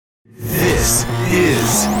This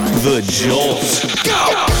is The Jolt.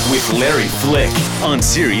 Go! With Larry Flick on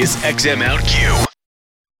Sirius XM OutQ.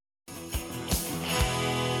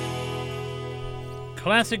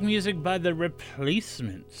 Classic music by The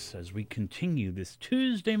Replacements as we continue this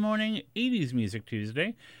Tuesday morning, 80s Music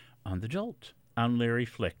Tuesday, on The Jolt. I'm Larry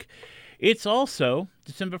Flick. It's also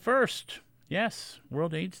December 1st. Yes,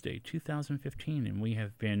 World AIDS Day 2015, and we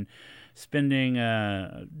have been spending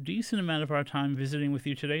a decent amount of our time visiting with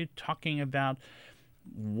you today, talking about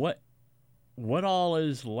what all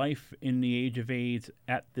is life in the age of AIDS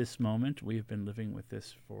at this moment. We have been living with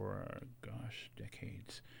this for,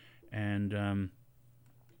 decades. And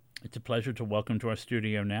it's a pleasure to welcome to our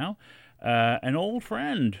studio now an old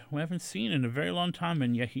friend who I haven't seen in a very long time,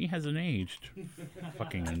 and yet he hasn't aged.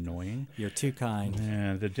 Fucking annoying. You're too kind.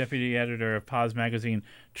 Yeah, the deputy editor of POZ magazine,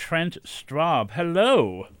 Trent Straube.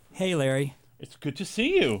 Hello. Hey, Larry. It's good to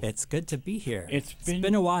see you. It's good to be here. It's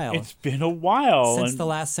been a while. It's been a while. Since the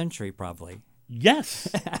last century, probably. Yes.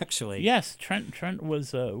 Actually. Yes, Trent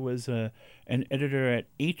was an editor at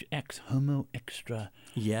HX Homo Extra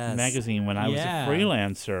magazine when I was a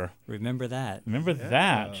freelancer. Remember that? Remember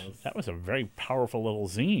that? That was a very powerful little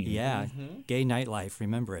zine. Yeah. Gay nightlife.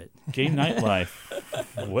 Remember it? Gay nightlife.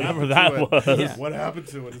 Whatever that was. Yeah. What happened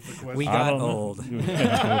to it is the question. We got old.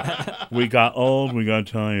 We got old. We got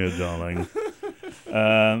to tell you, darling.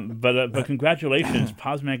 But congratulations,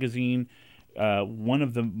 POZ magazine. One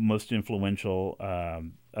of the most influential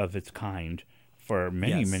of its kind for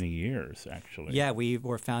many years, actually. Yeah, we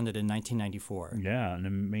were founded in 1994. Yeah, an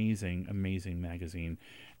amazing magazine.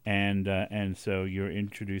 And so you're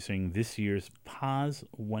introducing this year's POZ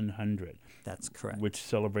 100. That's correct. Which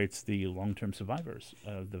celebrates the long-term survivors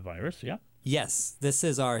of the virus, yeah? Yes, this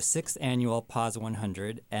is our 6th annual POZ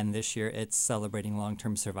 100, and this year it's celebrating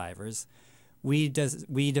long-term survivors. We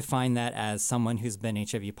define that as someone who's been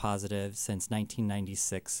HIV positive since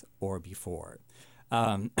 1996 or before.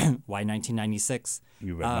 Why 1996?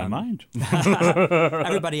 You read my mind.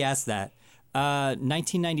 Everybody asks that.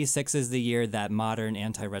 1996 is the year that modern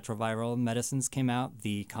antiretroviral medicines came out,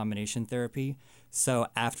 the combination therapy. So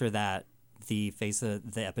after that, the face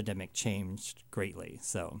of the epidemic changed greatly.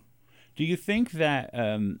 So, do you think that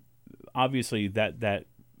obviously that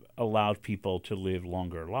allowed people to live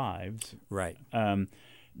longer lives? Right.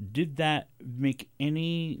 Did that make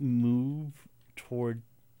any move toward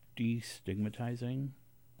destigmatizing?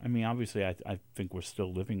 I mean, obviously, I think we're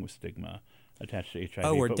still living with stigma attached to HIV.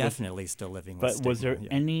 Oh, we're definitely still living with stigma. But was there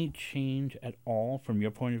any change at all from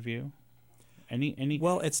your point of view? Any?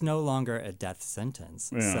 Well, it's no longer a death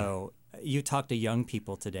sentence. Yeah. So you talk to young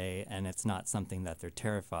people today, and it's not something that they're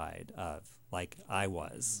terrified of, like I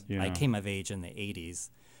was. Yeah. I came of age in the 80s.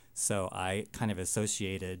 So I kind of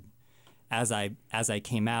associated, as I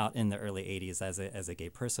came out in the early 80s as a gay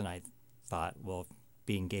person, I thought, well,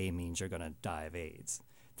 being gay means you're going to die of AIDS.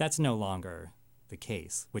 That's no longer the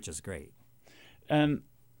case, which is great.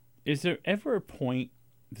 Is there ever a point?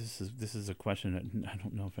 This is a question that I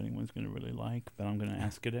don't know if anyone's going to really like, but I'm going to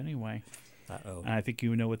ask it anyway. Uh-oh. And I think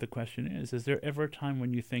you know what the question is. Is there ever a time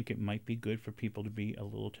when you think it might be good for people to be a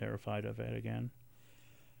little terrified of it again?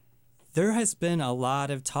 There has been a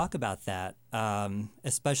lot of talk about that,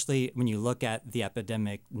 especially when you look at the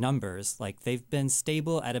epidemic numbers. Like, they've been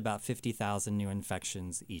stable at about 50,000 new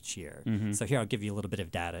infections each year. Mm-hmm. So here, I'll give you a little bit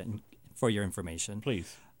of data for your information.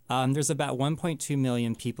 Please. There's about 1.2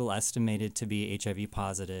 million people estimated to be HIV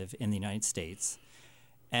positive in the United States.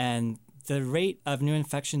 And the rate of new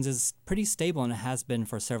infections is pretty stable, and it has been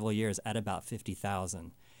for several years at about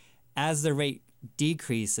 50,000. As the rate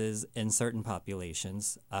decreases in certain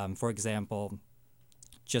populations. For example,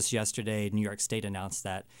 just yesterday, New York State announced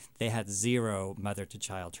that they had 0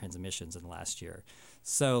 mother-to-child transmissions in the last year.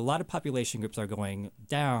 So a lot of population groups are going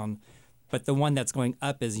down, but the one that's going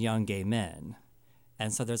up is young gay men.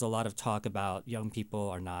 And so there's a lot of talk about young people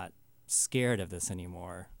are not scared of this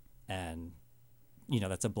anymore. And,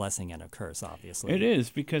 that's a blessing and a curse, obviously. It is,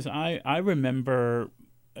 because I remember,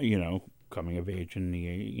 coming of age in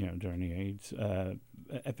the during the AIDS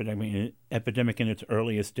epidemic in its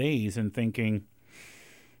earliest days, and thinking,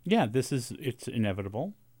 it's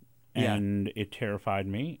inevitable, and it terrified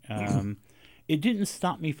me. It didn't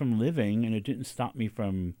stop me from living, and it didn't stop me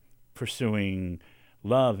from pursuing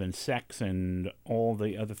love and sex and all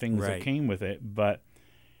the other things that came with it. But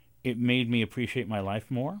it made me appreciate my life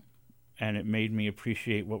more, and it made me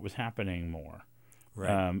appreciate what was happening more.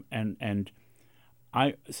 Right. And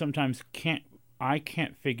I sometimes can't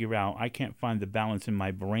figure out, I can't find the balance in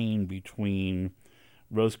my brain between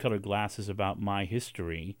rose-colored glasses about my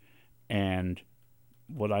history and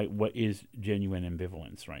what is genuine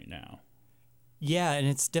ambivalence right now. Yeah, and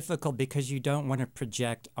it's difficult because you don't want to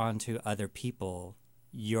project onto other people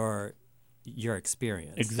your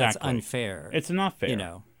experience. Exactly. That's unfair. It's not fair. You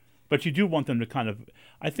know. But you do want them to kind of.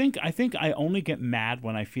 I think I only get mad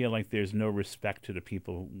when I feel like there's no respect to the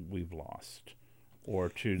people we've lost, or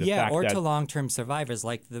to the fact or that to long-term survivors,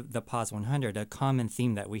 like the POZ 100. A common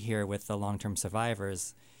theme that we hear with the long-term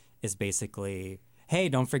survivors is basically, "Hey,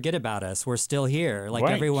 don't forget about us. We're still here." Like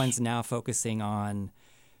Right. everyone's now focusing on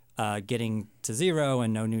getting to zero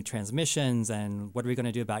and no new transmissions, and what are we going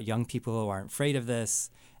to do about young people who aren't afraid of this?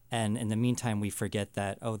 And in the meantime, we forget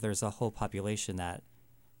that there's a whole population that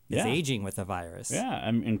is Yeah. aging with the virus. Yeah,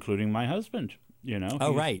 including my husband. You know. Oh,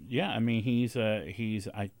 He's- right. Yeah, I mean he's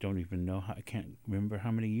I don't even know I can't remember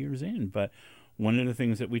how many years in, but one of the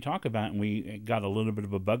things that we talk about, and we got a little bit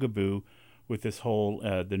of a bugaboo with this whole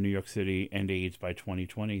the New York City End AIDS by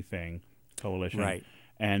 2020 thing coalition, Right.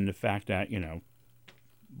 and the fact that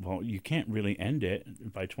well, you can't really end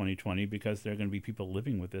it by 2020 because there are going to be people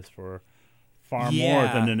living with this for far more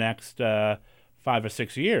than the next 5 or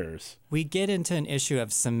 6 years. We get into an issue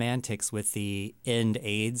of semantics with the end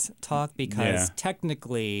AIDS talk because Yeah.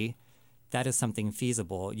 technically that is something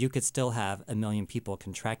feasible. You could still have 1 million people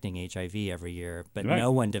contracting HIV every year, but Right.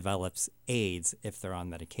 no one develops AIDS if they're on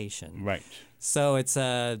medication. Right. So it's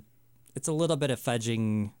a little bit of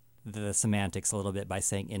fudging the semantics a little bit by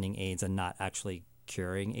saying ending AIDS and not actually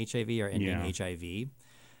curing HIV or ending Yeah. HIV.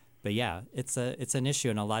 But yeah, it's an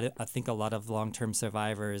issue, and I think a lot of long-term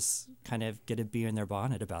survivors kind of get a bee in their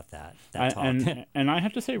bonnet about that talk. And I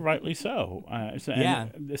have to say, rightly so. Yeah.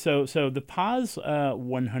 So the POZ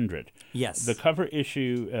 100. Yes. The cover of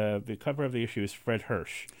the issue is Fred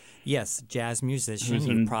Hirsch. Yes, jazz musician. Who's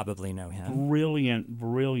You an probably know him.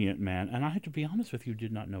 Brilliant man. And I have to be honest with you,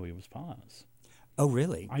 did not know he was POZ. Oh,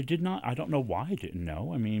 really? I did not. I don't know why I didn't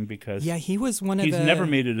know. I mean, because Yeah, he was one of he's the. never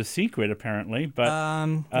made it a secret, apparently. But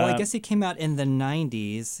Well, I guess he came out in the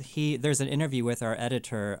 '90s. There's an interview with our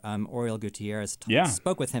editor, Oriel Gutierrez. Yeah.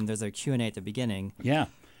 Spoke with him. There's a Q&A at the beginning. yeah.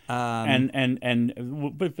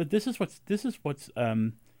 But this is what's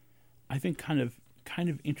I think kind of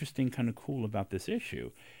interesting, kind of cool about this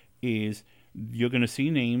issue is you're going to see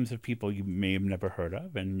names of people you may have never heard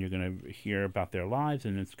of, and you're going to hear about their lives,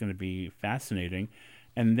 and it's going to be fascinating.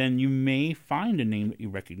 And then you may find a name that you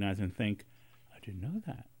recognize and think, I didn't know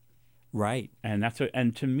that. Right. And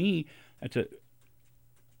to me, it's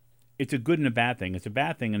a good and a bad thing. It's a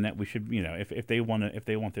bad thing in that we should, if they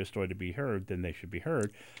want their story to be heard, then they should be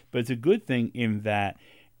heard. But it's a good thing in that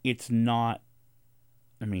it's not.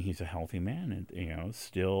 I mean, he's a healthy man, and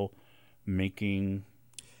still making.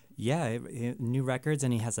 Yeah, new records,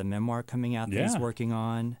 and he has a memoir coming out that he's Yeah. working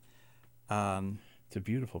on. It's a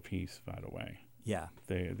beautiful piece, by the way. Yeah.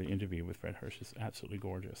 The interview with Fred Hirsch is absolutely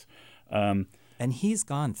gorgeous. And he's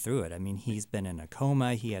gone through it. I mean, he's been in a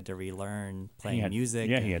coma. He had to relearn playing music.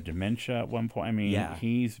 Yeah, he had dementia at one point. I mean, Yeah.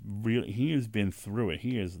 he has been through it.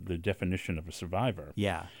 He is the definition of a survivor.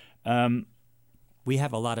 Yeah. We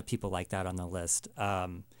have a lot of people like that on the list.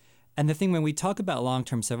 And the thing, when we talk about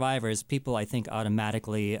long-term survivors, people, I think,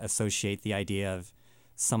 automatically associate the idea of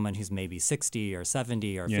someone who's maybe 60 or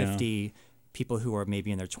 70 or Yeah. 50, people who are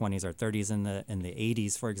maybe in their 20s or 30s in the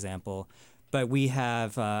 80s, for example. But we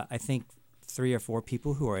have, I think, 3 or 4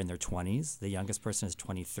 people who are in their 20s. The youngest person is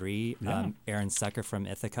 23, Yeah. Aaron Secker from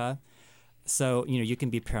Ithaca. So, you can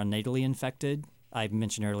be perinatally infected. I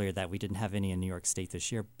mentioned earlier that we didn't have any in New York State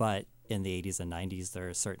this year, but in the 80s and 90s,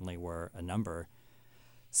 there certainly were a number.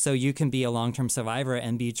 So you can be a long-term survivor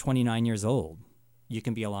and be 29 years old. You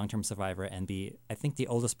can be a long-term survivor and I think the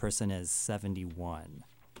oldest person is 71.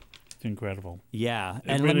 It's incredible. Yeah.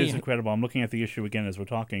 It really is incredible. I'm looking at the issue again as we're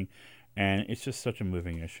talking, and it's just such a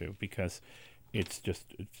moving issue because it's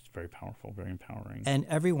very powerful, very empowering. And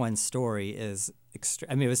everyone's story is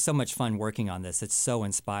I mean, it was so much fun working on this. It's so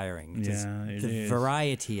inspiring. Yeah, it the is.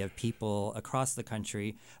 variety of people across the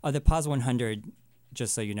country. The POZ 100,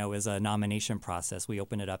 just so you know, is a nomination process. We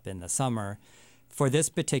open it up in the summer. For this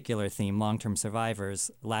particular theme, long-term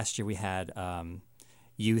survivors, last year we had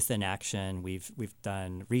youth in action. We've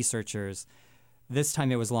done researchers. This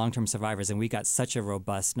time it was long-term survivors, and we got such a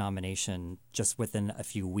robust nomination just within a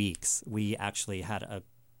few weeks. We actually had a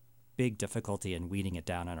big difficulty in weeding it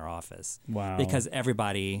down in our office. Wow. Because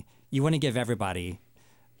you want to give everybody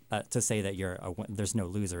to say that there's no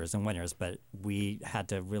losers and winners, but we had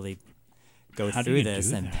to really go through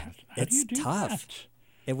this, and it's tough.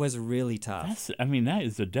 It was really tough. That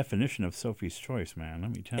is the definition of Sophie's choice, man.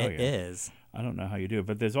 Let me tell you. It is. I don't know how you do it,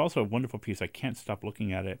 but there's also a wonderful piece. I can't stop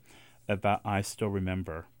looking at it about I Still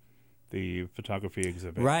Remember the photography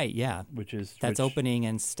exhibit. Right, yeah. That's Which opening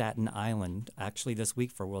in Staten Island actually this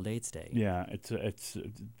week for World AIDS Day. Yeah,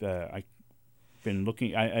 I've been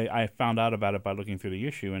looking. I found out about it by looking through the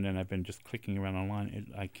issue, and then I've been just clicking around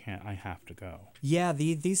online. I have to go. Yeah,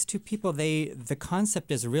 these two people, the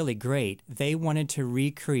concept is really great. They wanted to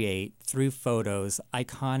recreate through photos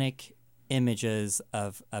iconic images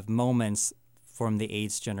of moments from the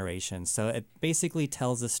AIDS generation. So it basically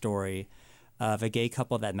tells the story of a gay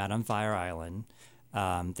couple that met on Fire Island.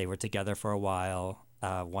 They were together for a while.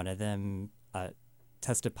 One of them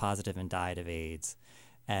tested positive and died of AIDS.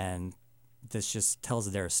 And this just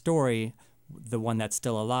tells their story. The one that's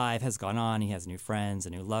still alive has gone on. He has new friends, a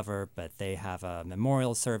new lover, but they have a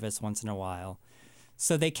memorial service once in a while.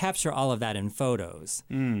 So they capture all of that in photos.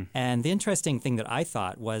 And the interesting thing that I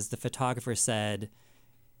thought was the photographer said,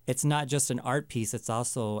 it's not just an art piece, it's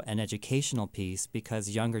also an educational piece because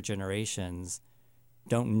younger generations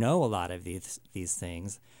don't know a lot of these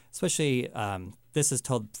things, especially this is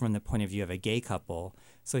told from the point of view of a gay couple.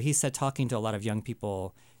 So he said talking to a lot of young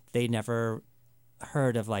people, they never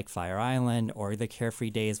heard of like Fire Island or the carefree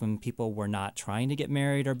days when people were not trying to get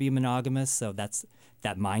married or be monogamous. So that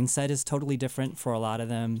mindset is totally different for a lot of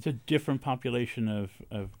them. It's a different population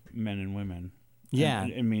of men and women. Yeah.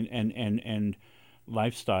 And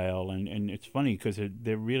lifestyle, and it's funny because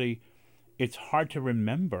it's hard to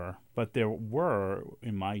remember, but there were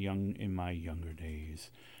in my younger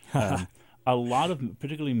days a lot of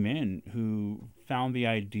particularly men who found the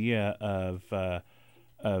idea of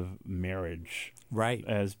marriage right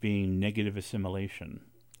as being negative assimilation.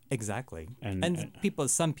 Exactly. And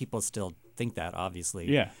some people still think that, obviously.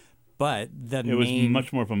 Yeah. But it was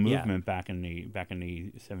much more of a movement back in the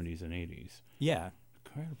 70s and 80s. Yeah.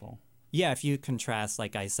 Incredible. Yeah, if you contrast,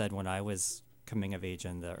 like I said, when I was coming of age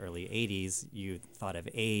in the early 80s, you thought of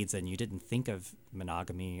AIDS and you didn't think of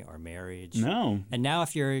monogamy or marriage. No. And now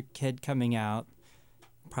if you're a kid coming out,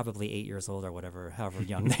 probably 8 years old or whatever, however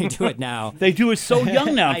young they do it now. They do it so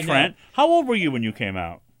young now, I Trent. know. How old were you when you came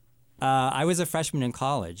out? I was a freshman in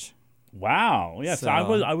college. Wow. Yeah, so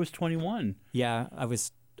I was 21. Yeah, I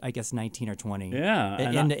was, I guess, 19 or 20. Yeah.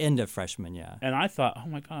 End of freshman, yeah. And I thought, oh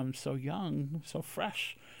my God, I'm so young, I'm so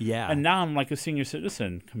fresh. Yeah. And now I'm like a senior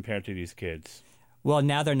citizen compared to these kids. Well,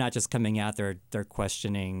 now they're not just coming out; they're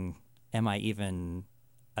questioning: am I even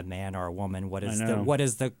a man or a woman? What is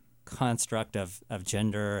the construct of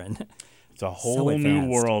gender? And it's a whole new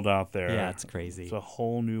world out there. Yeah, it's crazy. It's a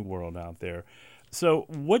whole new world out there. So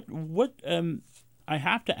what I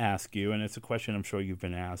have to ask you, and it's a question I'm sure you've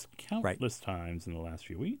been asked countless times in the last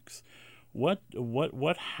few weeks. What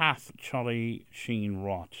hath Charlie Sheen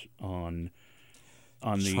wrought on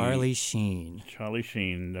Charlie Sheen. Charlie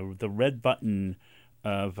Sheen, the red button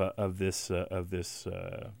of this.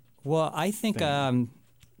 Well, I think the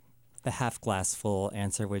half glass full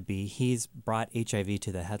answer would be he's brought HIV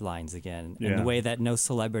to the headlines again in the way that no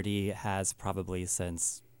celebrity has probably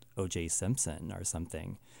since O.J. Simpson or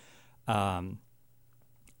something. And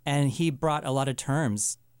he brought a lot of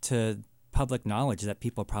terms to public knowledge that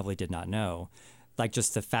people probably did not know, like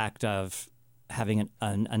just the fact of having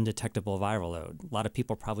an undetectable viral load. A lot of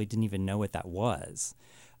people probably didn't even know what that was.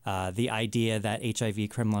 The idea that HIV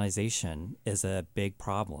criminalization is a big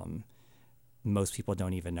problem, most people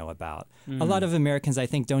don't even know about. A lot of Americans, I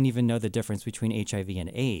think, don't even know the difference between HIV and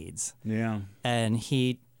AIDS. Yeah. And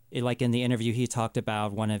he, like in the interview, he talked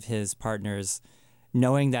about one of his partners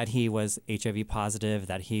knowing that he was HIV positive,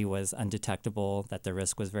 that he was undetectable, that the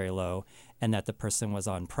risk was very low, and that the person was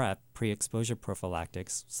on PrEP, pre-exposure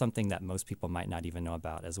prophylactics, something that most people might not even know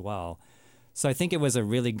about as well. So I think it was a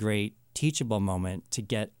really great teachable moment to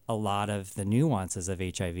get a lot of the nuances of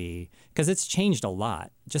HIV, because it's changed a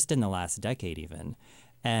lot just in the last decade even.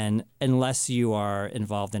 And unless you are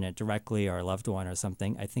involved in it directly or a loved one or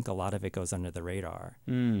something, I think a lot of it goes under the radar.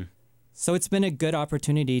 So it's been a good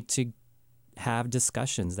opportunity to have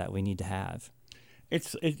discussions that we need to have.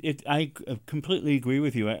 I completely agree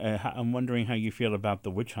with you. I'm wondering how you feel about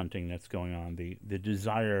the witch hunting that's going on, the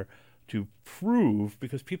desire to prove,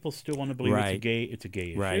 because people still want to believe it's a gay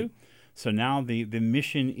issue. Right. So now the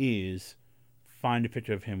mission is find a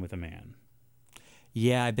picture of him with a man.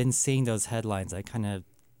 Yeah, I've been seeing those headlines. I kind of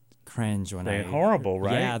cringe when they're horrible,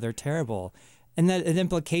 right? Yeah, they're terrible. And the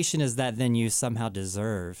implication is that then you somehow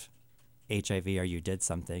deserve HIV or you did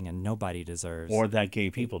something, and nobody deserves. Or that gay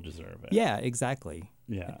people deserve it. Yeah, exactly.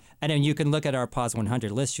 Yeah. And then you can look at our POZ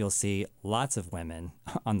 100 list, you'll see lots of women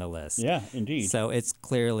on the list. Yeah, indeed. So it's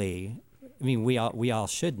clearly, I mean, we all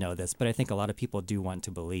should know this, but I think a lot of people do want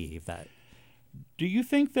to believe that. Do you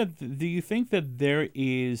think that there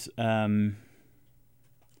is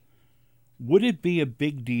would it be a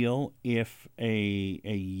big deal if a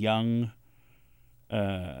young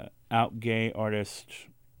out gay artist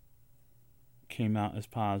came out as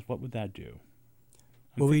POZ? What would that do?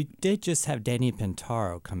 Well, we did just have Danny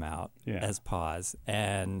Pintaro come out Yeah. as POZ,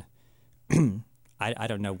 and I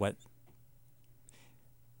don't know what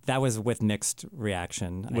that was with mixed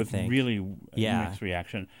reaction. I With think. really Yeah. mixed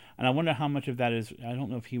reaction. And I wonder how much of that is, I don't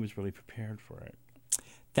know if he was really prepared for it.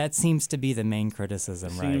 That seems to be the main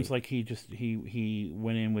criticism, right? Seems like he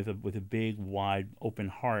went in with a big, wide, open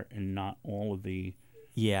heart and not all of the...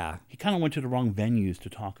 Yeah, He kind of went to the wrong venues to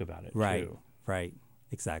talk about it, right, too. right,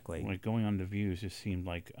 exactly. Like, going on The Views just seemed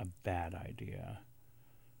like a bad idea.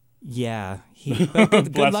 Yeah, but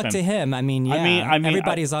good Bless luck him. to him. I mean,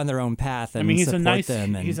 everybody's on their own path, and he's support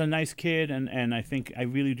them. And he's a nice kid, and I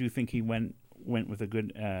really do think he went with a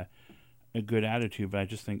good attitude. But I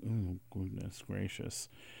just think, oh goodness gracious.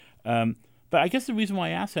 But I guess the reason why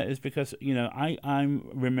I asked that is because I'm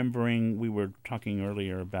remembering we were talking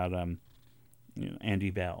earlier about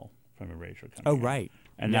Andy Bell from Erasure coming oh, out. right.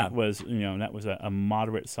 And Yeah. that was a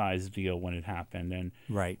moderate sized deal when it happened, and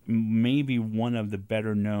Right. maybe one of the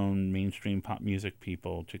better known mainstream pop music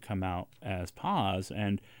people to come out as POZ,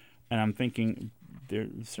 and I'm thinking there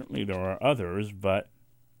are others, but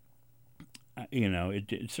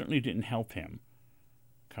it certainly didn't help him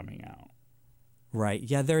coming out. Right.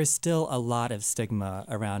 Yeah, there is still a lot of stigma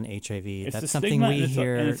around HIV. It's That's the something stigma, we and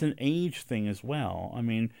hear. and it's an age thing as well. I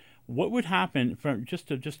mean, what would happen just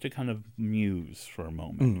to kind of muse for a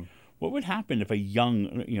moment? What would happen if a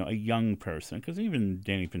young person, because even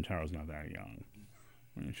Danny Pintaro's not that young.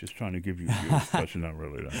 I mean, she's trying to give you youth, but she's not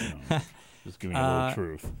really that young. Just giving you a little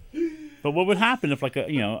truth. But what would happen if, like,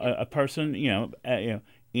 a person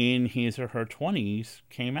in his or her 20s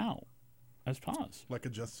came out as POZ? Like a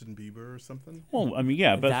Justin Bieber or something? Well, I mean,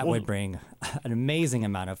 yeah, but that would bring an amazing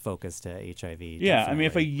amount of focus to HIV. Yeah, I mean,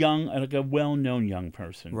 if definitely. a well-known young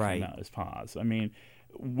person Right. came out as POZ, I mean,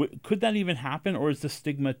 could that even happen, or is the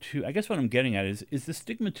stigma too? I guess what I'm getting at is the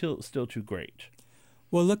stigma still too great?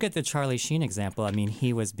 Well, look at the Charlie Sheen example. I mean,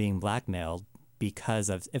 he was being blackmailed because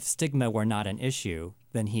of, if stigma were not an issue,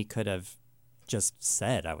 then he could have just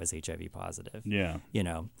said I was HIV positive. Yeah.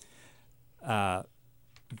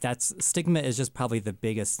 That's stigma is just probably the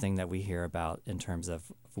biggest thing that we hear about in terms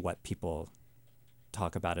of what people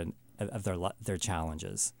talk about of their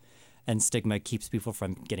challenges. And stigma keeps people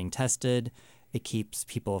from getting tested. It keeps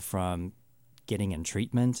people from getting in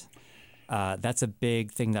treatment. That's a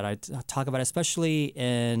big thing that I talk about, especially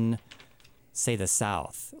in, say, the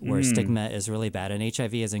South, where stigma is really bad. And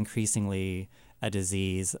HIV is increasingly a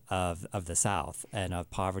disease of the South and of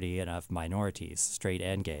poverty and of minorities, straight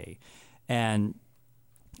and gay. And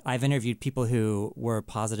I've interviewed people who were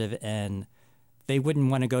positive and they wouldn't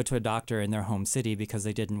want to go to a doctor in their home city because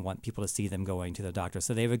they didn't want people to see them going to the doctor.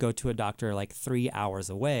 So they would go to a doctor like 3 hours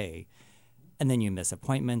away, and then you miss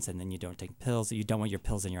appointments, and then you don't take pills. You don't want your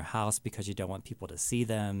pills in your house because you don't want people to see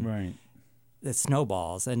them. Right. It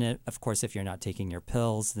snowballs. And of course, if you're not taking your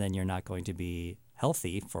pills, then you're not going to be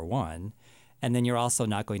healthy, for one. And then you're also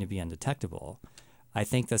not going to be undetectable. I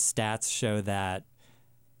think the stats show that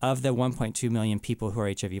of the 1.2 million people who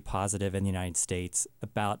are HIV positive in the United States,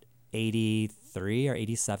 about 83 or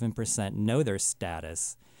 87% know their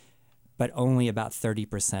status, but only about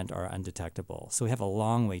 30% are undetectable. So we have a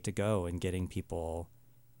long way to go in getting people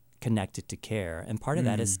connected to care, and part of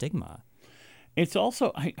that is stigma. It's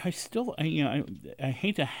also I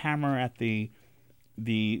hate to hammer at the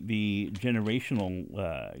generational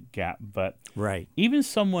gap, but Right. even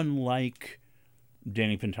someone like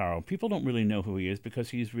Danny Pintaro, people don't really know who he is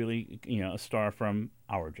because he's really a star from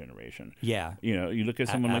our generation. Yeah. You look at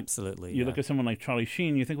someone absolutely. look at someone like Charlie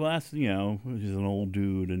Sheen, you think, well, that's he's an old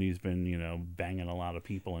dude and he's been banging a lot of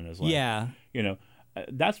people in his life. Yeah.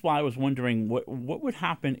 That's why I was wondering what would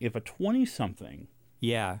happen if a 20-something.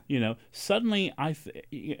 Yeah. Suddenly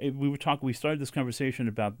we started this conversation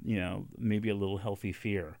about maybe a little healthy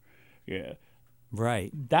fear. Yeah.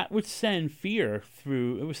 Right. That would send fear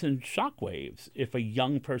through. It would send shockwaves if a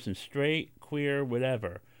young person, straight, queer,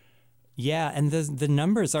 whatever. Yeah, and the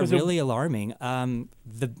numbers are really alarming.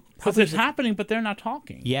 Because it's happening, but they're not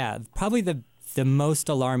talking. Yeah, probably the most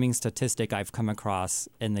alarming statistic I've come across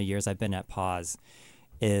in the years I've been at POZ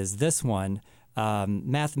is this one.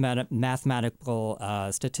 Mathematical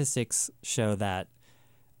statistics show that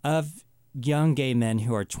of young gay men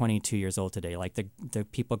who are 22 years old today, like the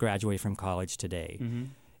people graduating from college today,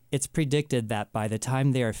 it's predicted that by the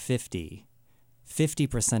time they are 50,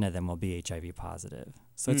 50% of them will be HIV positive.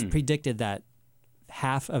 So it's predicted that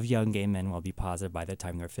half of young gay men will be positive by the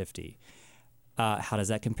time they're 50. How does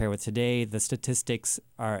that compare with today? The statistics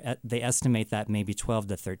are, they estimate that maybe 12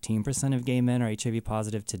 to 13% of gay men are HIV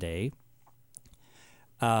positive today.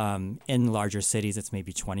 In larger cities, it's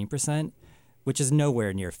maybe 20%, which is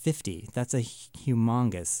nowhere near 50. That's a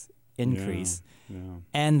humongous increase. Yeah.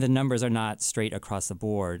 And the numbers are not straight across the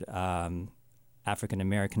board. African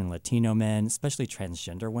American and Latino men, especially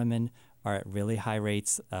transgender women, are at really high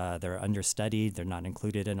rates. They're understudied. They're not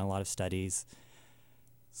included in a lot of studies.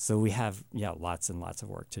 So we have, lots and lots of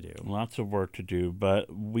work to do. Lots of work to do, but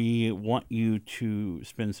we want you to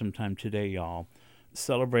spend some time today, y'all,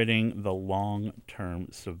 celebrating the long-term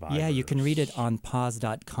survivors. Yeah, you can read it on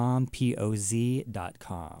POZ.com,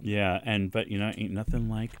 POZ.com. Yeah, but ain't nothing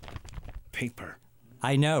like paper.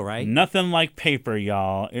 I know, right? Nothing like paper,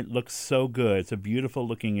 y'all. It looks so good. It's a beautiful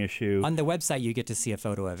looking issue. On the website, you get to see a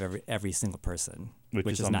photo of every single person,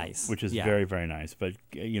 which is nice. Which is very, very nice. But,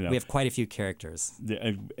 we have quite a few characters.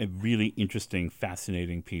 Really interesting,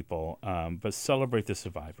 fascinating people. But celebrate the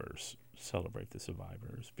survivors. Celebrate the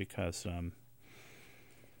survivors because, I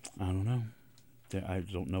don't know. I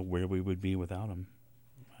don't know where we would be without them.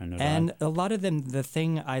 And a lot of them, the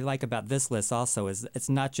thing I like about this list also is it's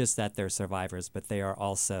not just that they're survivors, but they are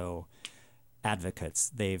also advocates.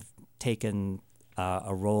 They've taken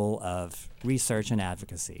a role of research and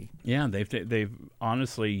advocacy. Yeah, they've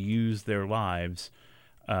honestly used their lives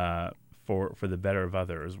for the better of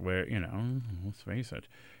others. Where let's face it,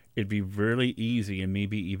 it'd be really easy and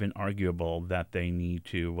maybe even arguable that they need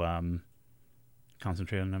to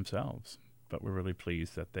concentrate on themselves. But we're really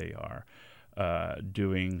pleased that they are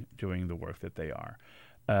doing the work that they are.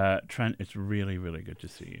 Trent, it's really, really good to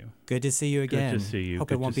see you. Good to see you again. Good to see you.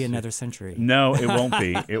 Hope it won't be another century. No, it won't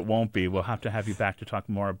be. It won't be. We'll have to have you back to talk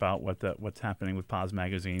more about what's happening with POZ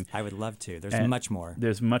Magazine. I would love to. There's much more.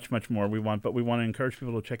 There's much, much more we want to encourage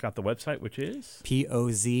people to check out the website, which is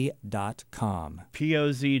POZ.com.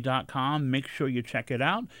 POZ.com. Make sure you check it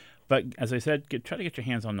out. But as I said, try to get your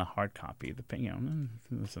hands on the hard copy.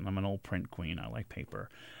 Listen, I'm an old print queen. I like paper.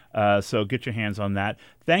 So get your hands on that.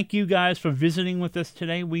 Thank you guys for visiting with us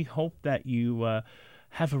today. We hope that you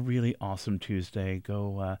have a really awesome Tuesday.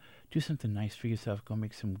 Go do something nice for yourself. Go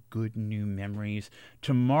make some good new memories.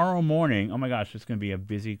 Tomorrow morning, oh my gosh, it's going to be a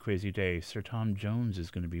busy, crazy day. Sir Tom Jones is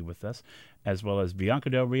going to be with us, as well as Bianca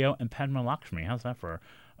Del Rio and Padma Lakshmi. How's that for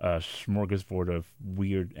a smorgasbord of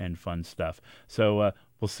weird and fun stuff? So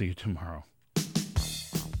we'll see you tomorrow.